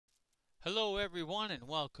Hello everyone and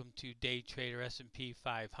welcome to Day Trader S&P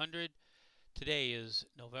 500. Today is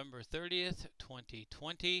November 30th,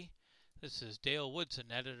 2020. This is Dale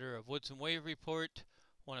Woodson, editor of Woodson Wave Report,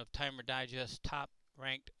 one of Timer Digest's top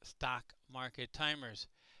ranked stock market timers.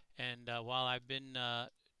 And while I've been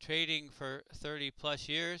trading for 30 plus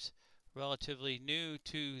years, relatively new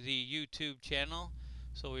to the YouTube channel,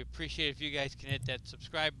 so we appreciate if you guys can hit that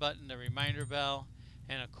subscribe button, the reminder bell,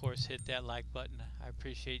 and of course hit that like button. I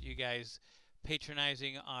appreciate you guys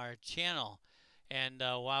patronizing our channel. And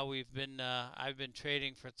while I've been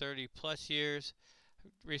trading for 30 plus years,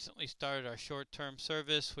 recently started our short-term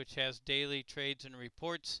service, which has daily trades and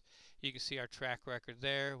reports. You can see our track record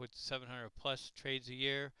there with 700 plus trades a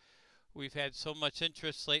year. We've had so much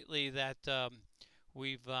interest lately that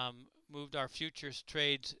we've moved our futures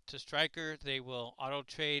trades to Striker. They will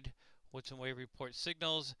auto-trade Woodson Wave Report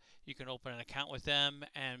signals. You can open an account with them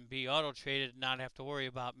and be auto-traded and not have to worry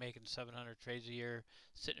about making 700 trades a year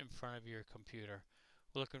sitting in front of your computer.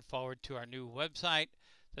 We're looking forward to our new website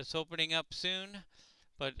that's opening up soon.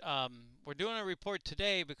 But we're doing a report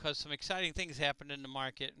today because some exciting things happened in the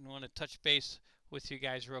market, and I want to touch base with you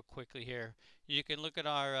guys real quickly here. You can look at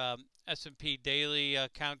our S&P daily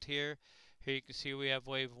count here. Here you can see we have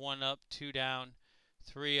wave 1 up, 2 down,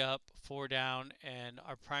 3 up, 4 down, and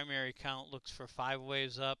our primary count looks for 5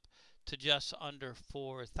 waves up to just under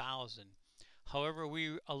 4,000. However,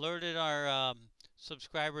 we alerted our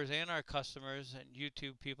subscribers and our customers and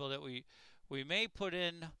YouTube people that we may put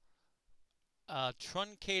in a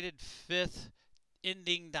truncated fifth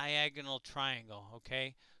ending diagonal triangle.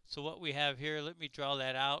 Okay, so what we have here, let me draw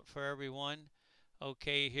that out for everyone.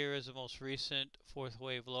 Okay, here is the most recent fourth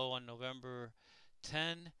wave low on November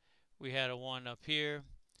 10. We had a 1 up here,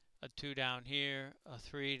 a 2 down here, a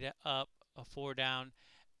 3 up, a 4 down,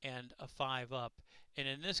 and a 5 up. And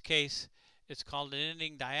in this case, it's called an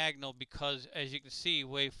ending diagonal because, as you can see,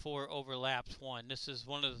 wave 4 overlaps 1. This is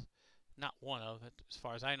not one of it, as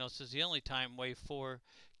far as I know, this is the only time wave 4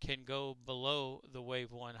 can go below the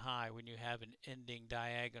wave 1 high when you have an ending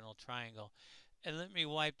diagonal triangle. And let me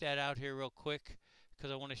wipe that out here real quick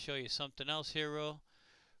because I want to show you something else here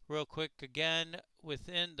real quick. Again,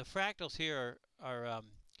 within the fractals here are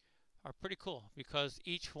pretty cool because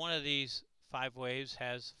each one of these 5 waves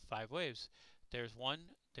has 5 waves. There's 1,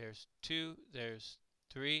 there's 2, there's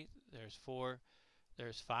 3, there's 4,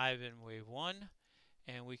 there's 5 in wave 1.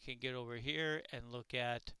 And we can get over here and look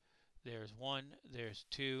at there's 1, there's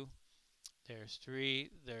 2, there's 3,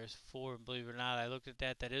 there's 4, and believe it or not, I looked at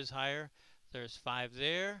that, that is higher. There's 5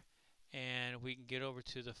 there, and we can get over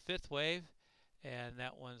to the 5th wave, and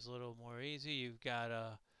that one's a little more easy. You've got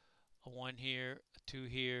a 1 here, a 2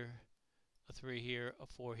 here, a 3 here, a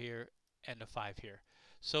 4 here, and a 5 here.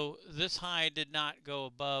 So this high did not go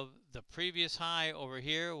above the previous high over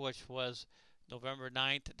here, which was November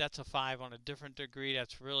 9th. That's a 5 on a different degree.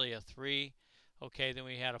 That's really a 3. Okay, then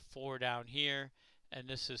we had a 4 down here, and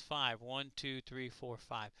this is 5. 1, 2, 3, 4,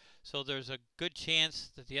 5. So there's a good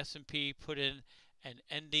chance that the S&P put in an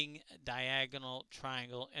ending diagonal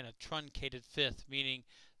triangle and a truncated fifth, meaning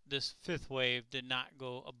this 5th wave did not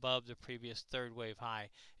go above the previous 3rd wave high.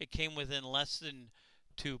 It came within less than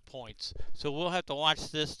 2 points. So we'll have to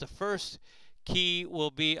watch this. The first key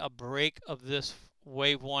will be a break of this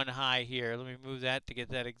wave 1 high here. Let me move that to get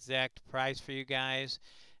that exact price for you guys,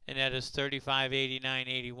 and that is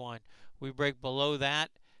 35.89.81. We break below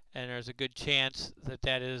that, and there's a good chance that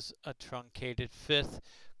that is a truncated fifth.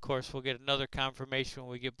 Of course, we'll get another confirmation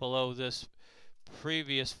when we get below this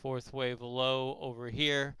previous 4th wave low over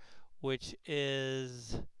here, which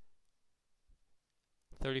is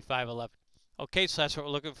 35.11. Okay, so that's what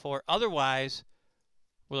we're looking for. Otherwise,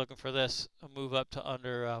 we're looking for this, a move up to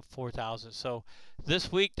under 4,000. So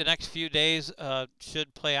this week, the next few days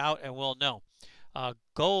should play out, and we'll know.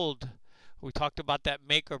 Gold, we talked about that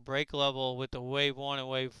make or break level with the wave 1 and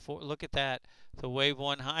wave 4. Look at that, the wave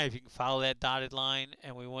 1 high. If you can follow that dotted line,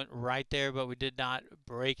 and we went right there, but we did not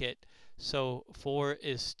break it. So 4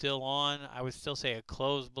 is still on. I would still say a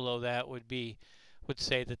close below that would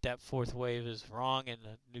say that that 4th wave is wrong and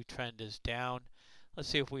the new trend is down. Let's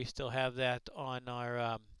see if we still have that on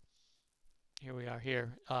our, here we are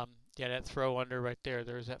here. Yeah, that throw under right there.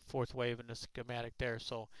 There's that 4th wave in the schematic there.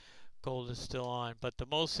 So gold is still on. But the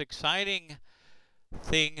most exciting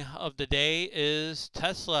thing of the day is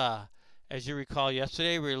Tesla. As you recall,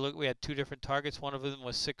 yesterday we had 2 different targets. One of them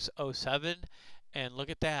was 607. And look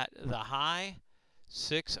at that. The high,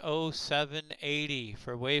 607.80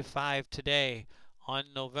 for wave 5 today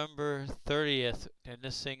on November 30th. And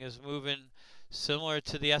this thing is moving similar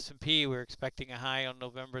to the S&P. We're expecting a high on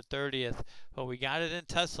November 30th, but we got it in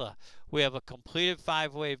Tesla. We have a completed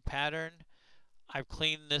 5-wave pattern. I've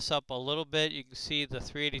cleaned this up a little bit. You can see the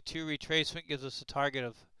 382 retracement gives us a target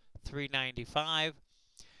of 395.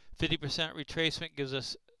 50% retracement gives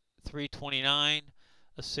us 329.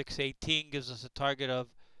 A 618 gives us a target of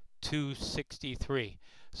 263.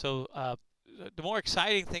 So the more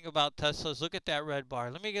exciting thing about Tesla is look at that red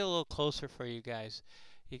bar. Let me get a little closer for you guys.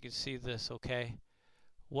 You can see this, okay?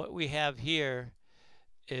 What we have here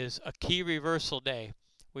is a key reversal day.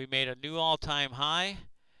 We made a new all-time high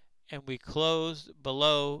and we closed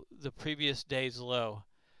below the previous day's low.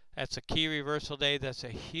 That's a key reversal day. That's a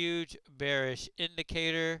huge bearish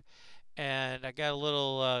indicator. And I got a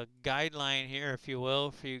little guideline here, if you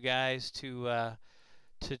will, for you guys to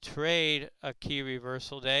trade a key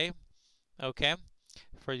reversal day. Okay,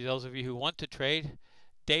 for those of you who want to trade,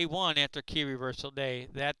 day 1 after key reversal day,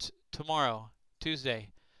 that's tomorrow, Tuesday.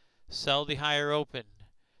 Sell the higher open.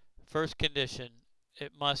 First condition,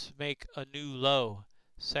 it must make a new low.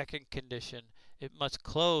 Second condition, it must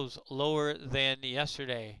close lower than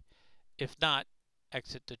yesterday. If not,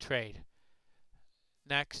 exit the trade.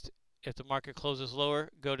 Next, if the market closes lower,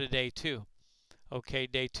 go to day 2. Okay,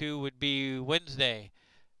 day 2 would be Wednesday.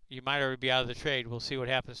 You might already be out of the trade. We'll see what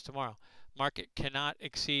happens tomorrow. Market cannot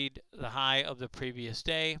exceed the high of the previous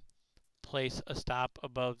day. Place a stop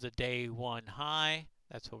above the day 1 high.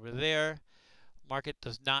 That's over there. Market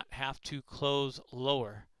does not have to close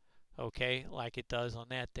lower, okay, like it does on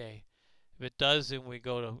that day. If it does, then we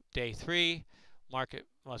go to day 3. Market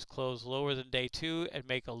must close lower than day 2 and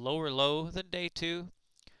make a lower low than day 2.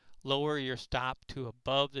 Lower your stop to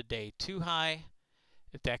above the day 2 high.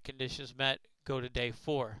 If that condition is met, go to day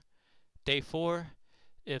 4. Day 4,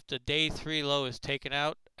 if the day 3 low is taken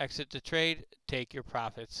out, exit the trade, take your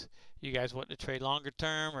profits. You guys want to trade longer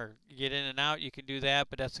term or get in and out, you can do that,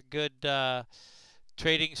 but that's a good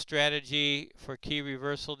trading strategy for key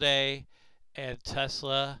reversal day, and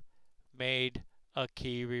Tesla made a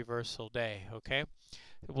key reversal day. Okay,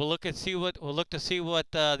 we'll look to see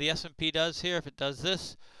what the S&P does here. If it does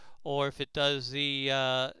this, or if it does the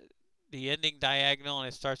ending diagonal and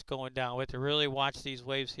it starts going down. We have to really watch these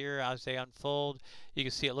waves here as they unfold. You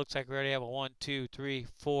can see it looks like we already have a 1, 2, 3,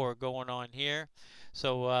 4 going on here.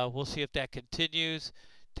 So we'll see if that continues.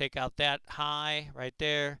 Take out that high right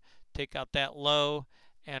there. Take out that low,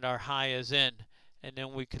 and our high is in. And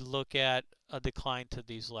then we could look at a decline to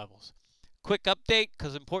these levels. Quick update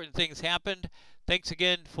because important things happened. Thanks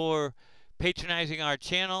again for patronizing our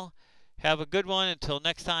channel. Have a good one. Until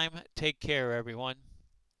next time, take care, everyone.